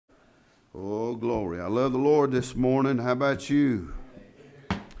Oh, glory. I love the Lord this morning. How about you?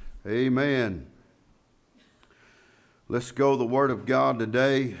 Amen. Let's go to the Word of God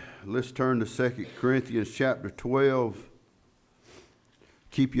today. Let's turn to 2 Corinthians chapter 12.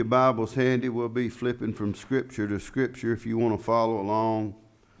 Keep your Bibles handy. We'll be flipping from Scripture to Scripture if you want to follow along.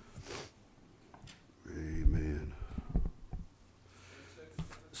 Amen.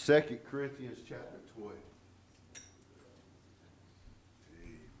 2 Corinthians chapter 12.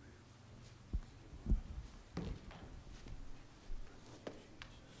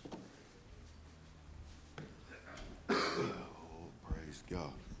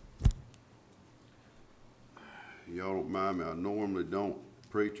 God. Y'all don't mind me. I normally don't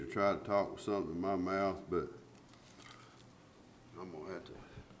preach or try to talk with something in my mouth, but I'm going to have to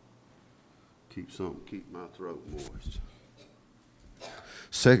keep my throat moist.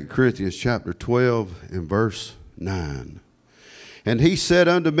 2 Corinthians chapter 12 and verse 9. And he said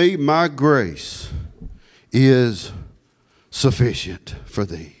unto me, my grace is sufficient for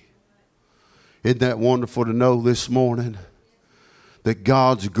thee. Isn't that wonderful to know this morning? That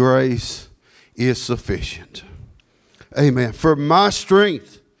God's grace is sufficient. Amen. For my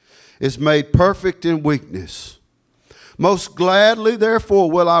strength is made perfect in weakness. Most gladly, therefore,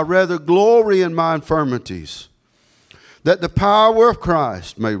 will I rather glory in my infirmities, that the power of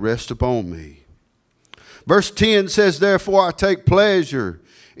Christ may rest upon me. Verse 10 says, therefore I take pleasure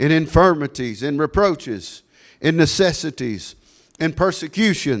in infirmities, in reproaches, in necessities, in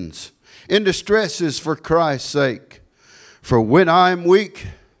persecutions, in distresses for Christ's sake. For when I am weak,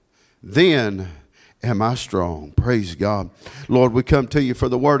 then am I strong. Praise God. Lord, we come to you for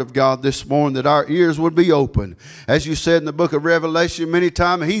the word of God this morning, that our ears would be open. As you said in the book of Revelation many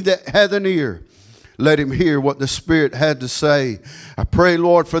times, he that hath an ear, let him hear what the Spirit had to say. I pray,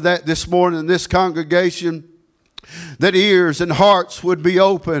 Lord, for that this morning in this congregation, that ears and hearts would be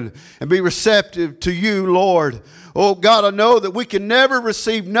open and be receptive to you, Lord. Oh, God, I know that we can never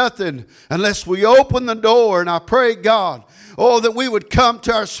receive nothing unless we open the door. And I pray, God, oh, that we would come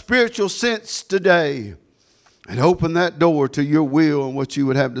to our spiritual sense today and open that door to your will and what you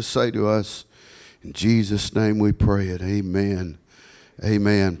would have to say to us. In Jesus' name we pray it. Amen.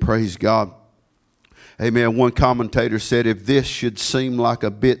 Amen. Praise God. Amen. One commentator said, if this should seem like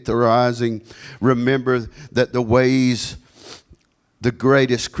a bit rising, remember that the ways the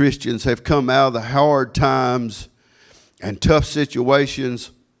greatest Christians have come out of the hard times and tough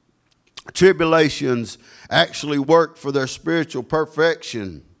situations, tribulations, actually work for their spiritual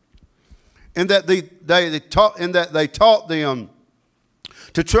perfection. And that they taught them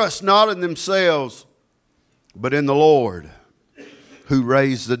to trust not in themselves, but in the Lord who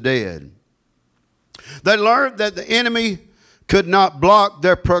raised the dead. They learned that the enemy could not block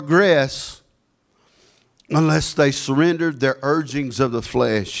their progress unless they surrendered their urgings of the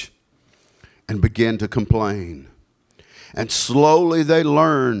flesh and began to complain. And slowly they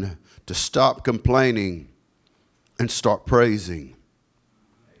learned to stop complaining and start praising.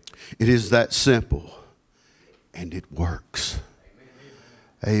 It is that simple, and it works.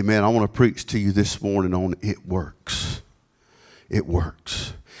 Amen. I want to preach to you this morning on it works. It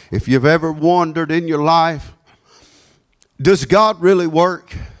works. If you've ever wondered in your life, does God really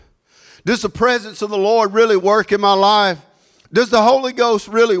work? Does the presence of the Lord really work in my life? Does the Holy Ghost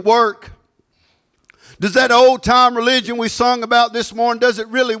really work? Does that old time religion we sung about this morning, does it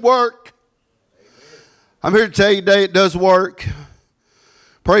really work? I'm here to tell you today it does work.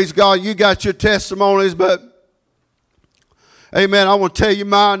 Praise God, you got your testimonies, but amen, I want to tell you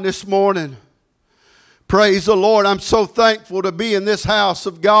mine this morning. Praise the Lord. I'm so thankful to be in this house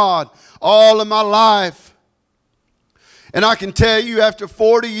of God all of my life. And I can tell you after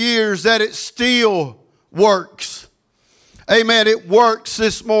 40 years that it still works. Amen. It works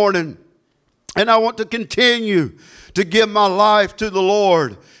this morning. And I want to continue to give my life to the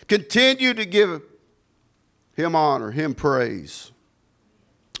Lord. Continue to give Him honor, Him praise.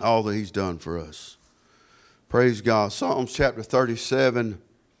 All that He's done for us. Praise God. Psalms chapter 37.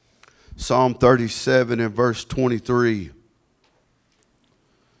 Psalm 37 and verse 23.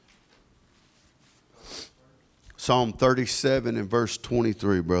 Psalm 37 and verse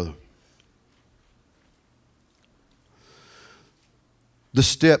 23, brother. The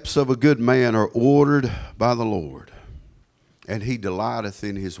steps of a good man are ordered by the Lord, and he delighteth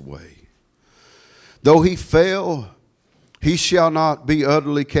in his way. Though he fail, he shall not be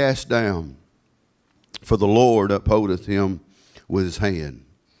utterly cast down, for the Lord upholdeth him with his hand.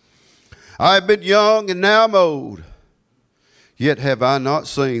 I have been young and now am old, yet have I not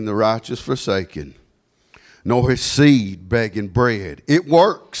seen the righteous forsaken, nor his seed begging bread. It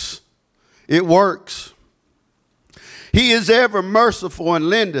works. It works. He is ever merciful and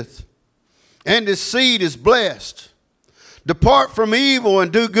lendeth, and his seed is blessed. Depart from evil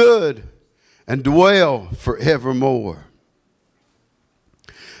and do good, and dwell forevermore.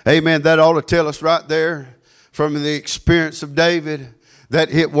 Amen. That ought to tell us right there from the experience of David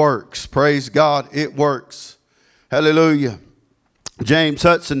that it works. Praise God, it works. Hallelujah. James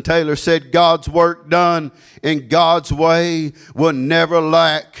Hudson Taylor said, God's work done in God's way will never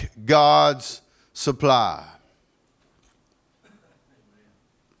lack God's supply.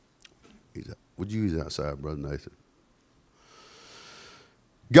 Would you use outside, Brother Nathan?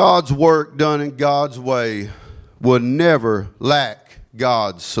 God's work done in God's way will never lack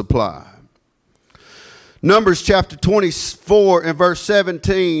God's supply. Numbers chapter 24 and verse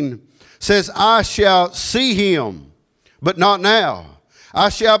 17 says, I shall see him, but not now. I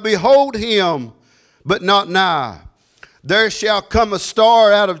shall behold him, but not nigh. There shall come a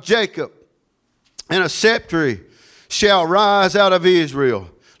star out of Jacob, and a scepter shall rise out of Israel.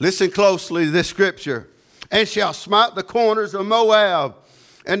 Listen closely to this scripture. And shall smite the corners of Moab,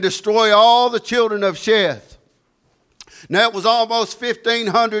 and destroy all the children of Sheth. Now it was almost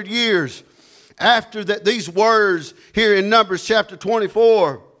 1,500 years after that these words here in Numbers chapter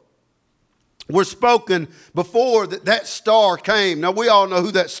 24 were spoken, before that star came. Now we all know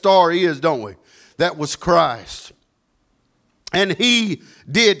who that star is, don't we? That was Christ. And he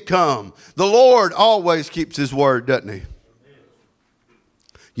did come. The Lord always keeps his word, doesn't he?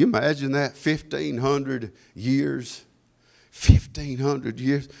 You imagine that, 1,500 years? 1,500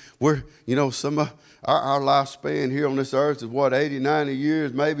 years. We're, you know, some of our lifespan here on this earth is what, 80, 90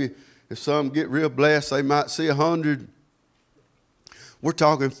 years. Maybe if some get real blessed, they might see 100. We're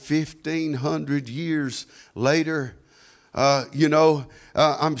talking 1,500 years later.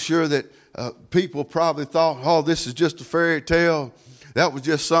 I'm sure that people probably thought, oh, this is just a fairy tale. That was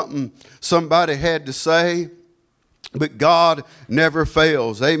just something somebody had to say. But God never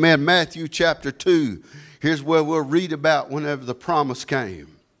fails. Amen. Matthew chapter 2. Here's where we'll read about whenever the promise came.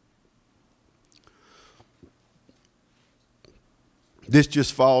 This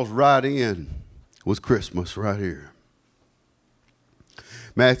just falls right in with Christmas right here.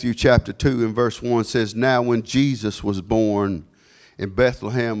 Matthew chapter 2 and verse 1 says, Now when Jesus was born in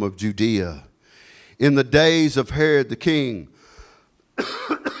Bethlehem of Judea, in the days of Herod the king,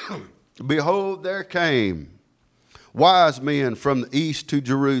 behold, there came wise men from the east to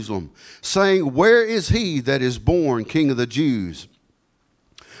Jerusalem, saying, Where is he that is born King of the Jews?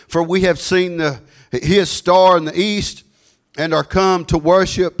 For we have seen his star in the east, and are come to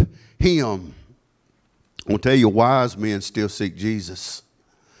worship him. I want to tell you, wise men still seek Jesus.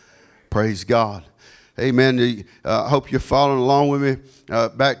 Praise God. Amen. I hope you're following along with me.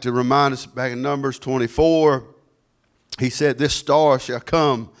 Back to remind us, back in Numbers 24, he said, this star shall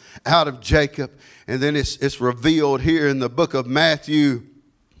come out of Jacob. And then it's revealed here in the book of Matthew.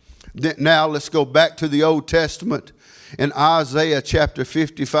 Now let's go back to the Old Testament in Isaiah chapter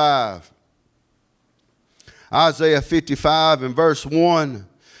 55. Isaiah 55 and verse 1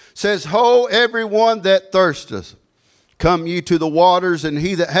 says, Ho, everyone that thirsteth, come ye to the waters, and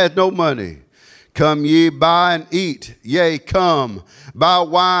he that hath no money, come ye buy and eat. Yea, come, buy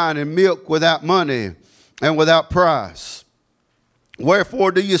wine and milk without money and without price.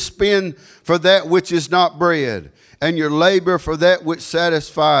 Wherefore do you spend for that which is not bread, and your labor for that which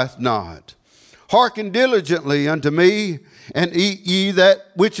satisfieth not? Hearken diligently unto me, and eat ye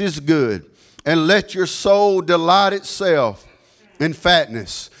that which is good, and let your soul delight itself in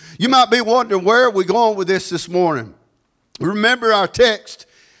fatness. You might be wondering, where are we going with this morning? Remember our text,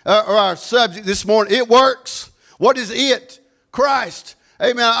 or our subject this morning. It works. What is it? Christ.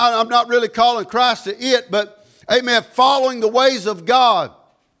 Amen. I'm not really calling Christ to it, but amen, following the ways of God,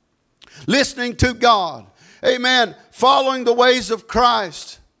 listening to God, amen, following the ways of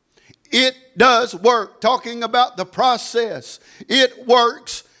Christ. It does work. Talking about the process, it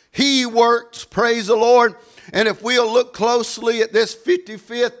works. He works. Praise the Lord. And if we'll look closely at this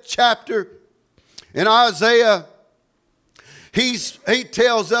 55th chapter in Isaiah, he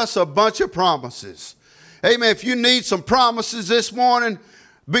tells us a bunch of promises. Amen. If you need some promises this morning,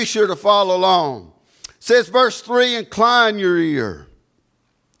 be sure to follow along. It says verse 3, Incline your ear.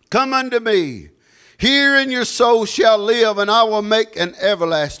 Come unto me. Hear, and your soul shall live, and I will make an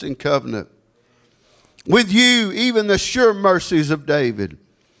everlasting covenant with you, even the sure mercies of David.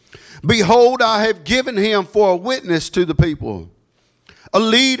 Behold, I have given him for a witness to the people, a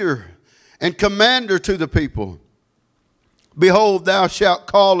leader and commander to the people. Behold, thou shalt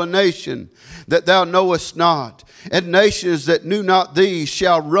call a nation that thou knowest not, and nations that knew not thee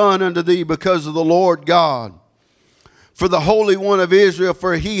shall run unto thee because of the Lord God, for the Holy One of Israel,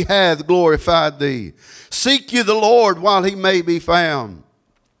 for he hath glorified thee. Seek ye the Lord while he may be found.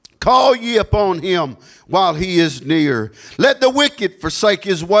 Call ye upon him while he is near. Let the wicked forsake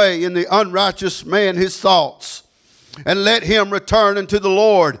his way, and the unrighteous man his thoughts. And let him return unto the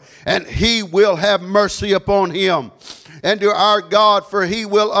Lord, and he will have mercy upon him. And to our God, for he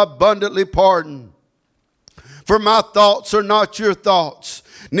will abundantly pardon. For my thoughts are not your thoughts,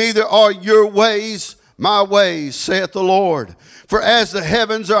 neither are your ways my ways, saith the Lord. For as the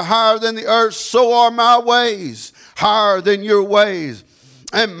heavens are higher than the earth, so are my ways higher than your ways,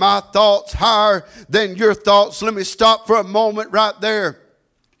 and my thoughts higher than your thoughts. Let me stop for a moment right there.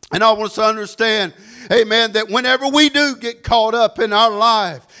 And I want us to understand, amen, that whenever we do get caught up in our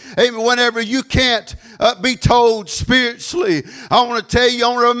life, amen, whenever you can't be told spiritually, I want to tell you, I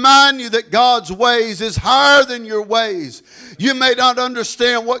want to remind you that God's ways is higher than your ways. You may not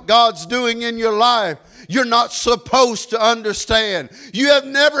understand what God's doing in your life. You're not supposed to understand. You have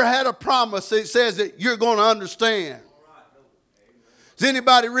never had a promise that says that you're going to understand. Does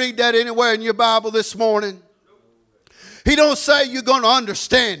anybody read that anywhere in your Bible this morning? He don't say you're going to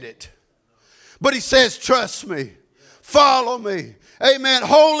understand it. But he says, trust me. Follow me. Amen.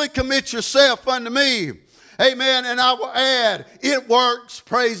 Wholly commit yourself unto me. Amen. And I will add, it works.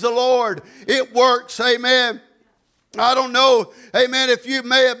 Praise the Lord. It works. Amen. I don't know. Amen. If you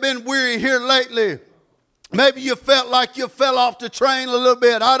may have been weary here lately. Maybe you felt like you fell off the train a little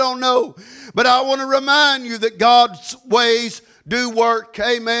bit. I don't know. But I want to remind you that God's ways do work.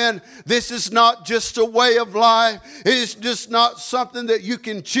 Amen. This is not just a way of life. It is just not something that you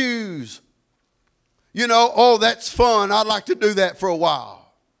can choose. You know, oh, that's fun. I'd like to do that for a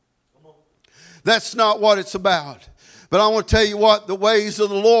while. That's not what it's about. But I want to tell you what, the ways of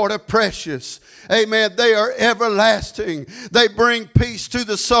the Lord are precious. Amen. They are everlasting. They bring peace to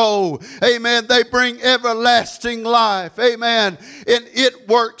the soul. Amen. They bring everlasting life. Amen. And it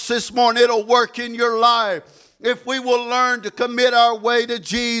works this morning. It'll work in your life. If we will learn to commit our way to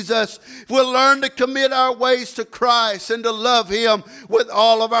Jesus, if we'll learn to commit our ways to Christ and to love him with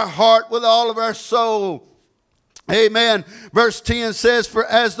all of our heart, with all of our soul. Amen. Verse 10 says, for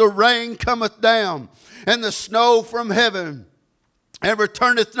as the rain cometh down and the snow from heaven, and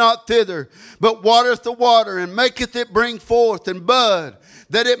returneth not thither, but watereth the water, and maketh it bring forth and bud,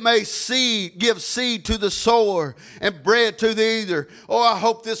 that it may give seed to the sower, and bread to the eater. Oh, I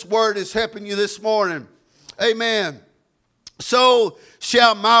hope this word is helping you this morning. Amen. So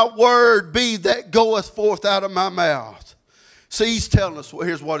shall my word be that goeth forth out of my mouth. See, he's telling us, well,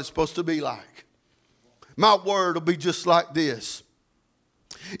 here's what it's supposed to be like. My word will be just like this.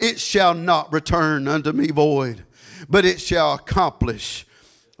 It shall not return unto me void, but it shall accomplish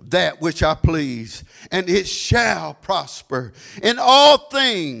that which I please, and it shall prosper in all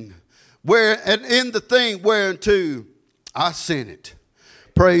things and in the thing whereunto I sent it.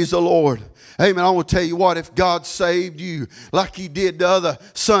 Praise the Lord. Amen. I want to tell you what, if God saved you like he did the other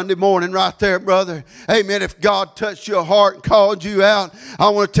Sunday morning right there, brother. Amen. If God touched your heart and called you out, I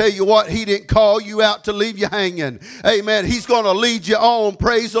want to tell you what, he didn't call you out to leave you hanging. Amen. He's going to lead you on.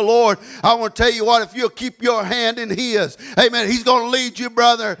 Praise the Lord. I want to tell you what, if you'll keep your hand in his, amen, he's going to lead you,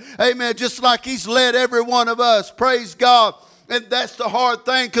 brother. Amen. Just like he's led every one of us. Praise God. And that's the hard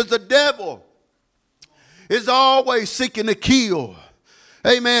thing, because the devil is always seeking to kill.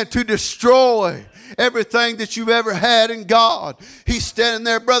 Amen. To destroy everything that you've ever had in God. He's standing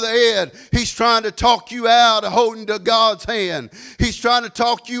there, Brother Ed. He's trying to talk you out of holding to God's hand. He's trying to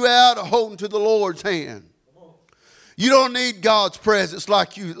talk you out of holding to the Lord's hand. You don't need God's presence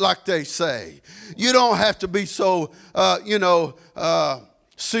like they say. You don't have to be so,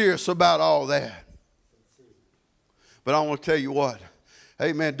 serious about all that. But I want to tell you what.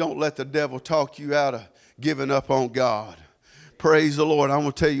 Amen. Don't let the devil talk you out of giving up on God. Praise the Lord. I'm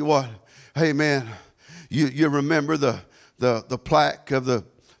going to tell you what. Amen. You remember the plaque of the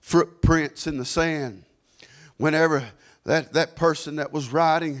footprints in the sand. Whenever that person that was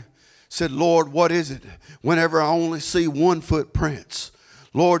riding said, Lord, what is it? Whenever I only see one footprints.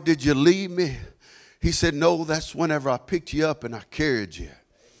 Lord, did you leave me? He said, no, that's whenever I picked you up and I carried you.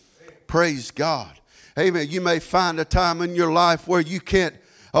 Praise God. Amen. You may find a time in your life where you can't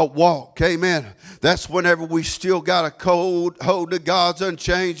walk. Amen. That's whenever we still got a hold of God's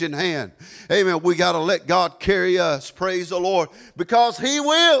unchanging hand. Amen. We got to let God carry us. Praise the Lord. Because he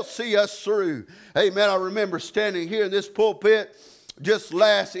will see us through. Amen. I remember standing here in this pulpit just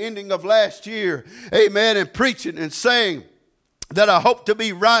ending of last year. Amen. And preaching and saying that I hope to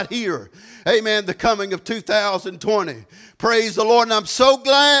be right here. Amen. The coming of 2020. Praise the Lord. And I'm so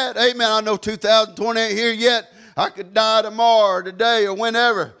glad. Amen. I know 2020 ain't here yet. I could die tomorrow or today or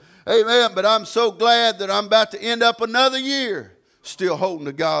whenever. Amen. But I'm so glad that I'm about to end up another year still holding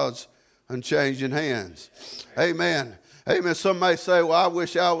to God's unchanging hands. Amen. Amen. Some may say, well, I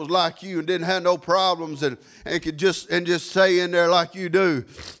wish I was like you and didn't have no problems and could just stay in there like you do.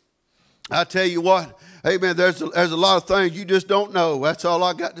 I tell you what, amen, there's a lot of things you just don't know. That's all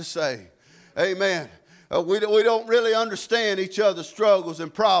I got to say. Amen. We don't really understand each other's struggles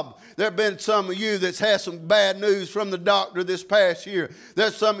and problems. There have been some of you that's had some bad news from the doctor this past year.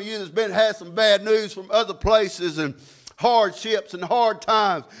 There's some of you that's had some bad news from other places and hardships and hard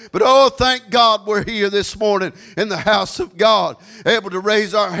times. But oh, thank God we're here this morning in the house of God, able to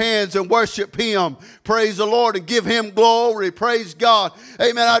raise our hands and worship Him. Praise the Lord and give Him glory. Praise God.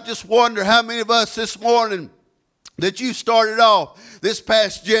 Amen. I just wonder how many of us this morning that you started off this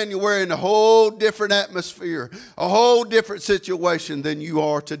past January in a whole different atmosphere, a whole different situation than you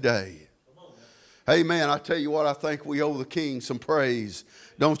are today. Amen. I tell you what, I think we owe the King some praise,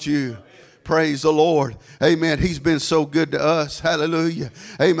 don't you? Praise the Lord. Amen. He's been so good to us. Hallelujah.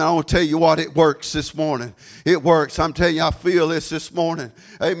 Amen. I want to tell you what, it works this morning. It works. I'm telling you, I feel this morning.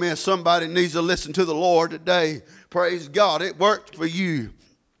 Amen. Somebody needs to listen to the Lord today. Praise God. It worked for you.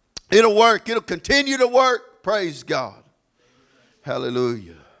 It'll work. It'll continue to work. Praise God.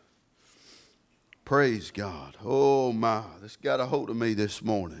 Hallelujah. Praise God. Oh my, this got a hold of me this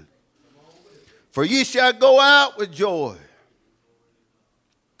morning. For ye shall go out with joy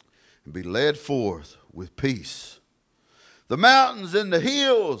and be led forth with peace. The mountains and the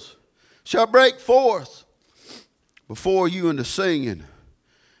hills shall break forth before you in the singing,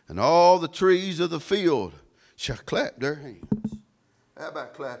 and all the trees of the field shall clap their hands. How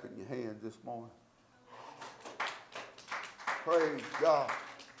about clapping your hands this morning? Praise God.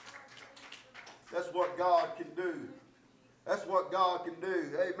 That's what God can do. That's what God can do.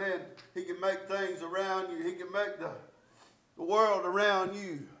 Amen. He can make things around you. He can make the world around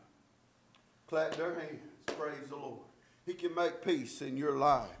you clap their hands. Praise the Lord. He can make peace in your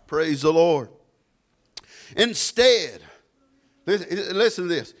life. Praise the Lord. Instead, listen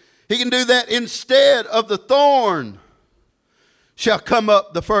to this. He can do that instead of the thorn shall come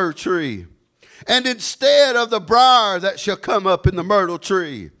up the fir tree. And instead of the briar that shall come up in the myrtle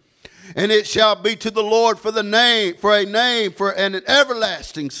tree. And it shall be to the Lord for a name, and an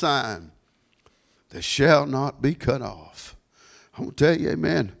everlasting sign that shall not be cut off. I'm going to tell you,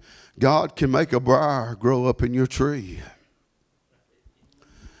 amen, God can make a briar grow up in your tree.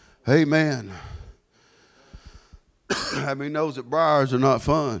 Amen. How many knows that briars are not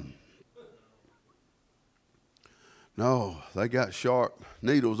fun? No, they got sharp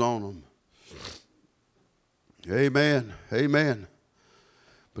needles on them. Amen. Amen.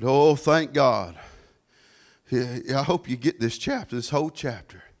 But oh, thank God. I hope you get this chapter. This whole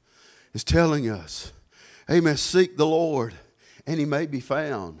chapter is telling us, amen, seek the Lord and He may be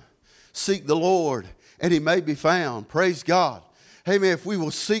found. Seek the Lord and He may be found. Praise God. Amen. If we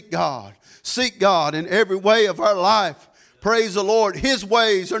will seek God in every way of our life. Praise the Lord. His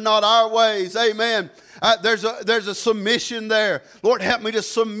ways are not our ways. Amen. There's a submission there. Lord, help me to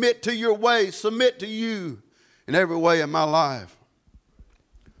submit to your ways. Submit to you in every way in my life.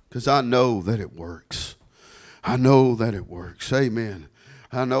 Because I know that it works. I know that it works. Amen.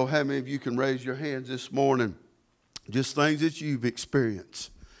 I know how many of you can raise your hands this morning. Just things that you've experienced.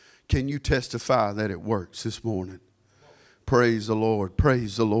 Can you testify that it works this morning? Praise the Lord.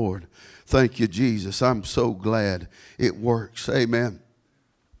 Praise the Lord. Thank you, Jesus. I'm so glad it works. Amen.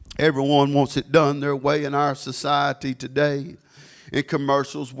 Everyone wants it done their way in our society today. In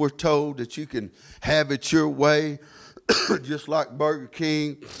commercials, we're told that you can have it your way, just like Burger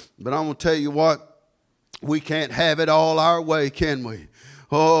King. But I'm going to tell you what, we can't have it all our way, can we?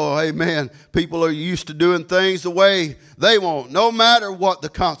 Oh, amen. People are used to doing things the way they want, no matter what the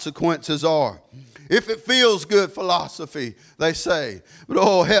consequences are. If it feels good, philosophy, they say. But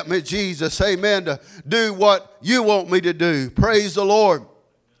oh, help me, Jesus, amen, to do what you want me to do. Praise the Lord.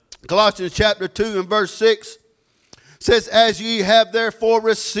 Colossians chapter 2 and verse 6 says, as ye have therefore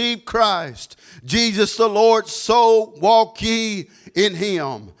received Christ, Jesus the Lord, so walk ye in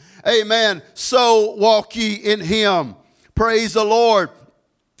Him. Amen. So walk ye in Him. Praise the Lord.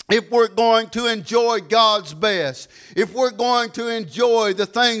 If we're going to enjoy God's best, if we're going to enjoy the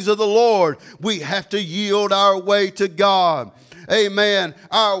things of the Lord, we have to yield our way to God. Amen.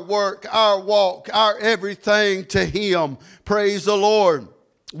 Our work, our walk, our everything to Him. Praise the Lord.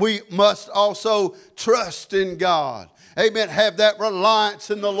 We must also trust in God. Amen. Have that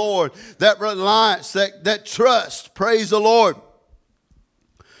reliance in the Lord. That reliance, that trust. Praise the Lord.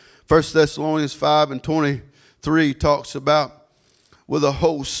 1 Thessalonians 5 and 23 talks about with a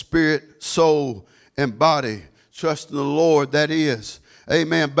whole spirit, soul, and body. Trust in the Lord, that is.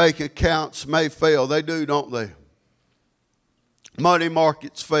 Amen. Bank accounts may fail. They do, don't they? Money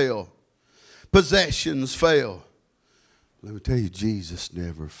markets fail. Possessions fail. Let me tell you, Jesus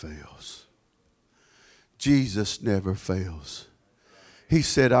never fails. Jesus never fails. He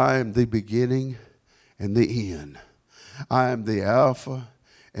said, I am the beginning and the end. I am the Alpha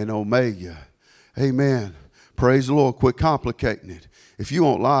and Omega. Amen. Praise the Lord. Quit complicating it. If you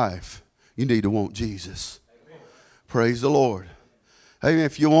want life, you need to want Jesus. Amen. Praise the Lord. Amen.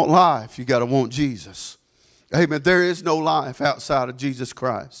 If you want life, you got to want Jesus. Amen. There is no life outside of Jesus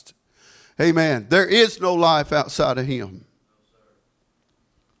Christ. Amen. There is no life outside of Him.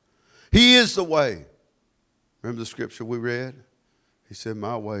 He is the way. Remember the scripture we read? He said,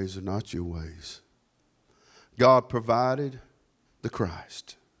 my ways are not your ways. God provided the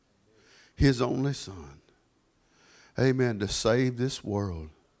Christ, His only Son. Amen. To save this world.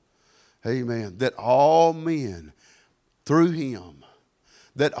 Amen. That all men through Him,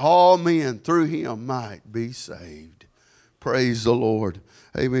 might be saved. Praise the Lord.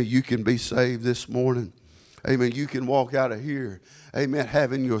 Amen. You can be saved this morning. Amen. You can walk out of here. Amen.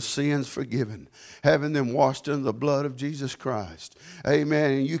 Having your sins forgiven. Having them washed in the blood of Jesus Christ.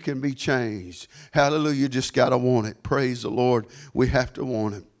 Amen. And you can be changed. Hallelujah. You just got to want it. Praise the Lord. We have to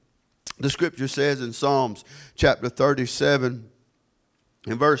want it. The scripture says in Psalms chapter 37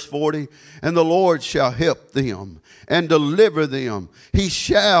 in verse 40, and the Lord shall help them and deliver them. He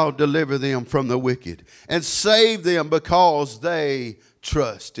shall deliver them from the wicked and save them because they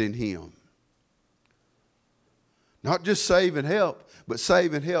trust in Him. Not just save and help, but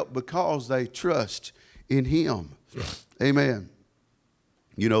save and help because they trust in Him. Amen.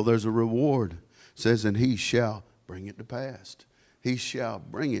 You know, there's a reward. It says, and He shall bring it to pass. He shall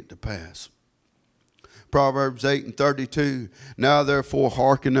bring it to pass. Proverbs 8:32. Now therefore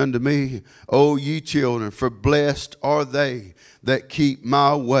hearken unto me, O ye children, for blessed are they that keep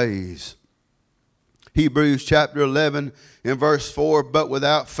my ways. Hebrews chapter 11 in verse 4. But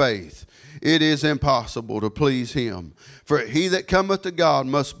without faith it is impossible to please Him. For he that cometh to God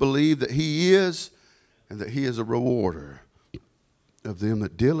must believe that He is, and that He is a rewarder of them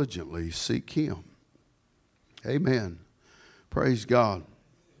that diligently seek Him. Amen. Praise God.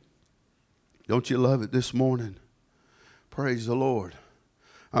 Don't you love it this morning? Praise the Lord.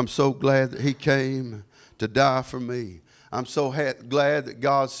 I'm so glad that He came to die for me. I'm so glad that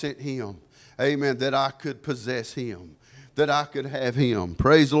God sent Him. Amen. That I could possess Him. That I could have Him.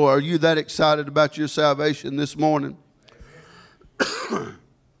 Praise the Lord. Are you that excited about your salvation this morning?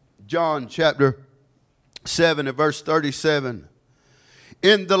 John chapter 7 and verse 37.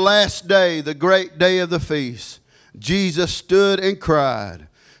 In the last day, the great day of the feast, Jesus stood and cried,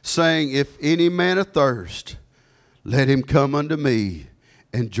 saying, if any man athirst, let him come unto me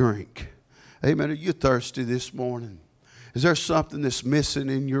and drink. Amen. Are you thirsty this morning? Is there something that's missing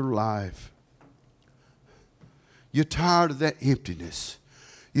in your life? You're tired of that emptiness.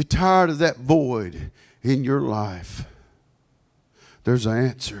 You're tired of that void in your life. There's an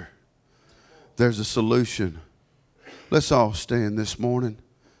answer. There's a solution. Let's all stand this morning.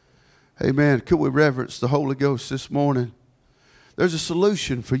 Amen. Could we reverence the Holy Ghost this morning? There's a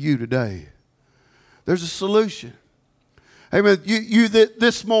solution for you today. There's a solution. Amen.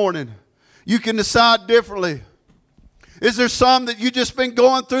 This morning, you can decide differently. Is there some that you've just been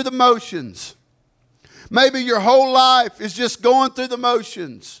going through the motions? Maybe your whole life is just going through the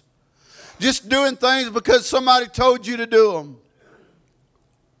motions. Just doing things because somebody told you to do them.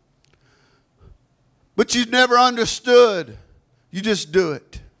 But you've never understood. You just do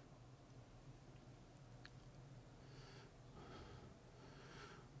it.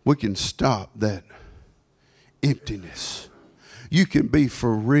 We can stop that emptiness. You can be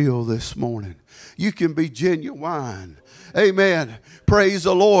for real this morning. You can be genuine. Amen. Praise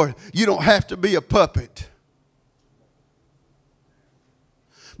the Lord. You don't have to be a puppet.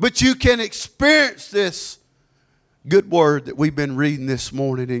 But you can experience this good word that we've been reading this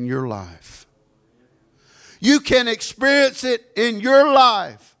morning in your life. You can experience it in your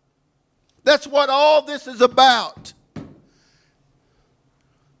life. That's what all this is about.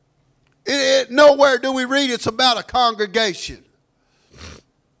 Nowhere do we read it's about a congregation.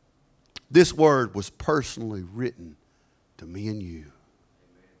 This word was personally written to me and you.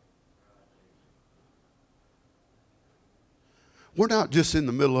 We're not just in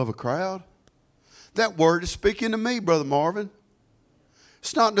the middle of a crowd. That word is speaking to me, Brother Marvin.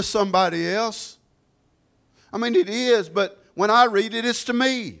 It's not to somebody else. I mean, it is, but when I read it, it's to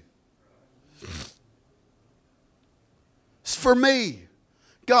me. It's for me.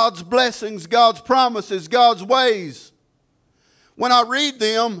 God's blessings, God's promises, God's ways. When I read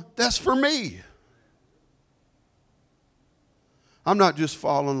them, that's for me. I'm not just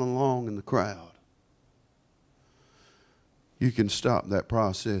following along in the crowd. You can stop that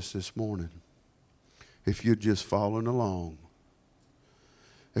process this morning. if you're just following along.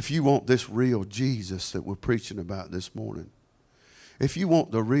 If you want this real Jesus that we're preaching about this morning, if you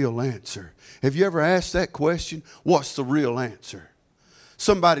want the real answer, have you ever asked that question? What's the real answer?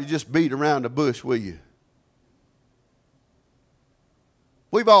 Somebody just beat around the bush, will you?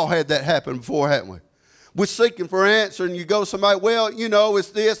 We've all had that happen before, haven't we? We're seeking for an answer, and you go to somebody, well, you know,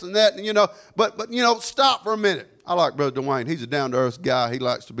 it's this and that, and you know, but you know, stop for a minute. I like Brother Dwayne. He's a down-to-earth guy. He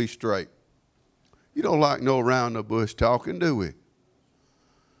likes to be straight. You don't like no around the bush talking, do we?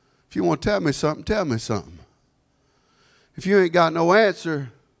 If you want to tell me something, tell me something. If you ain't got no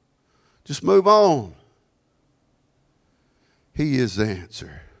answer, just move on. He is the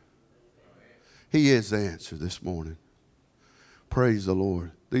answer. He is the answer this morning. Praise the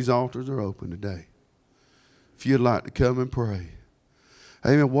Lord. These altars are open today. If you'd like to come and pray.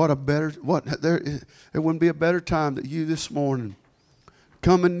 Amen. There wouldn't be a better time than you this morning.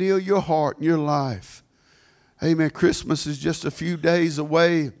 Come and kneel your heart and your life. Amen. Christmas is just a few days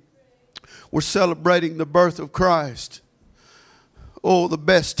away. We're celebrating the birth of Christ. Oh, the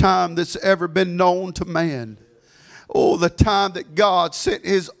best time that's ever been known to man. Oh, the time that God sent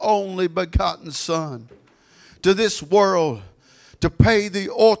His only begotten Son to this world to pay the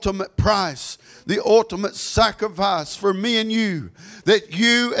ultimate price, the ultimate sacrifice for me and you, that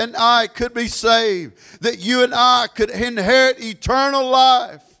you and I could be saved, that you and I could inherit eternal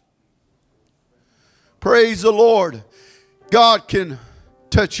life. Praise the Lord. God can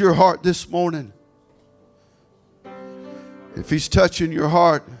touch your heart this morning. If He's touching your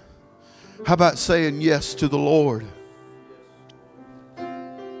heart, how about saying yes to the Lord?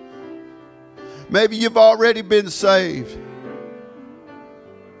 Maybe you've already been saved.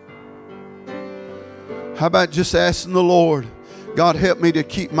 How about just asking the Lord, God, help me to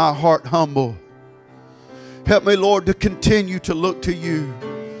keep my heart humble. Help me, Lord, to continue to look to you,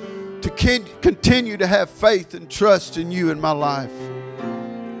 to continue to have faith and trust in you in my life.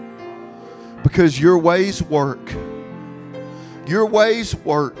 Because your ways work. Your ways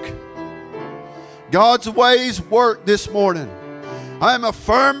work. God's ways work this morning. I am a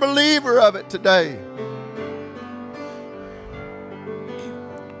firm believer of it today.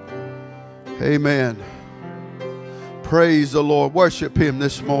 Amen. Praise the Lord. Worship Him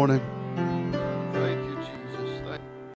this morning.